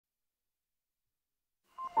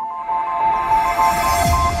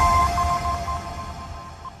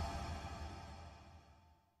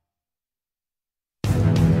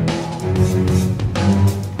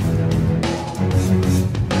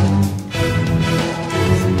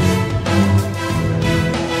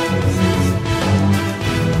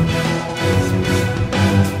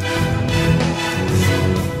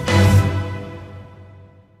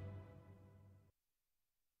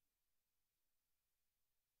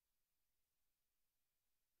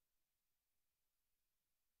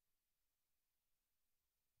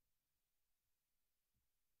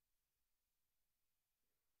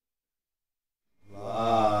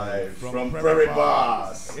Live from Prairie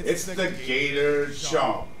Boss, it's the Gator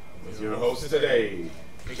Chomp with your host today,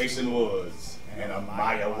 Jason Woods and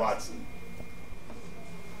Amaya Watson.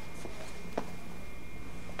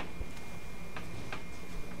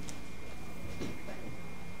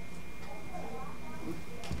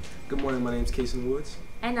 Good morning, my name is Jason Woods.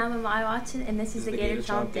 And I'm Amaya Watson, and this is the Gator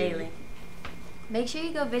Chomp Daily. Make sure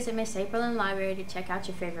you go visit Miss April in the library to check out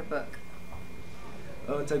your favorite book.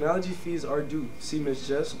 Technology fees are due. See Miss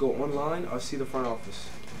Jess, go online, or see the front office.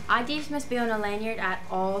 IDs must be on a lanyard at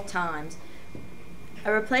all times.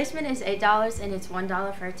 A replacement is $8 and it's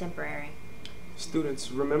 $1 for a temporary.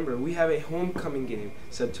 Students, remember, we have a homecoming game,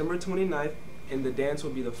 September 29th, and the dance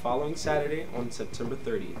will be the following Saturday on September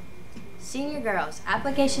 30th. Senior girls,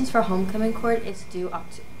 applications for homecoming court is due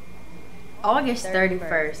August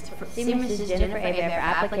 31st. See Mrs. Jennifer Abe for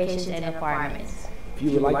applications and requirements. If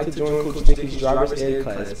you would like to join Coach Dickey's driver's ed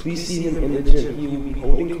class, please see him in the gym. He will be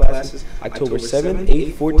holding classes October 7th,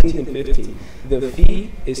 8th, 14th, and 15th. The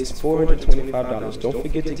fee is $425. Don't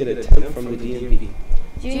forget to get a 10 from the DMV.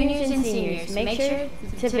 Juniors and seniors, make sure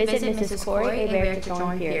to visit Mrs. Corey Abe to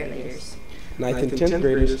join peer leaders. 9th and 10th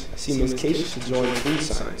graders, see Ms. Case to join food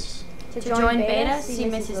science. To join Beta, see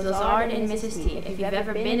Mrs. Lazard and Mrs. T. If you've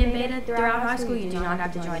ever been in Beta throughout high school, you do not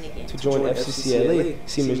have to join again. To join FCCLA,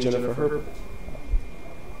 see Ms. Jennifer Herbert.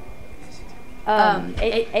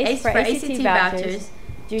 For ACT vouchers,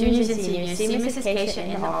 juniors and seniors, see Mrs. Keisha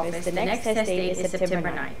in the office. The next test date is September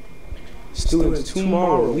 9th. Students,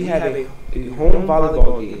 tomorrow we have a home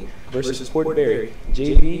volleyball game versus Port Barry,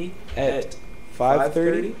 JV at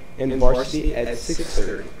 5:30 and varsity at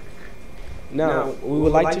 6:30. Now, we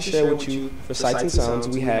would like to share with you, for Sights and Sounds,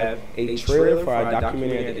 we have a trailer for our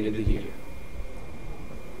documentary at the end of the year.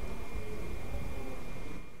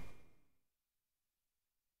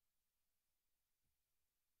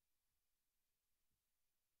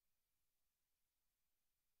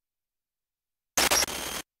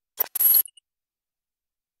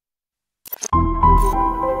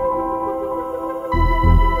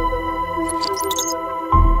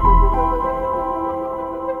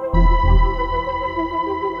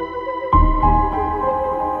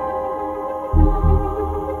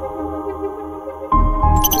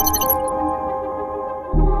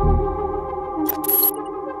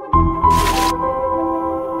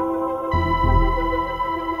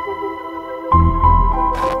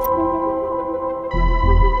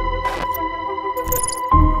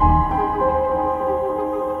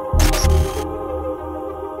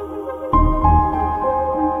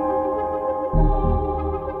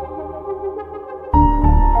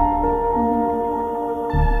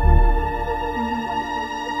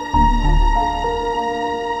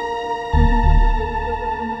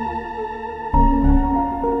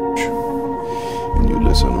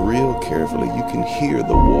 Listen real carefully, you can hear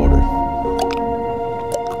the water.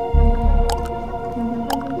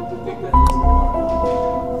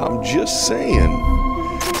 I'm just saying.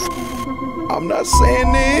 I'm not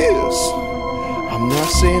saying there is. I'm not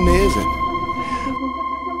saying there isn't.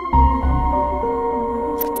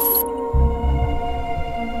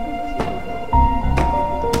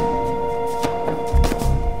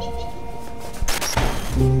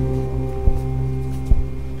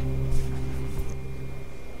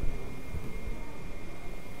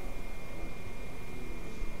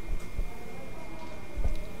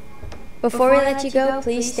 Before we let you go,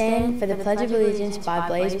 please stand for the Pledge of Allegiance by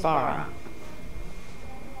Blaze Barra.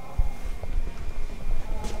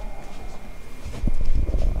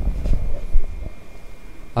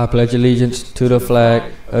 I pledge allegiance to the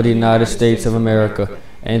flag of the United States of America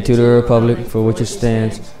and to the republic for which it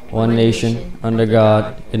stands, one nation, under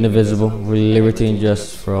God, indivisible, with liberty and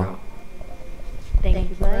justice for all. Thank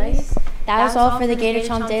you, Blaze. That was all for the Gator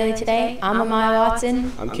Chomp Daily today. I'm Amaya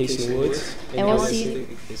Watson. I'm Casey Woods. And we'll see you.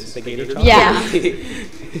 Is this the Gator Chomp? Yeah.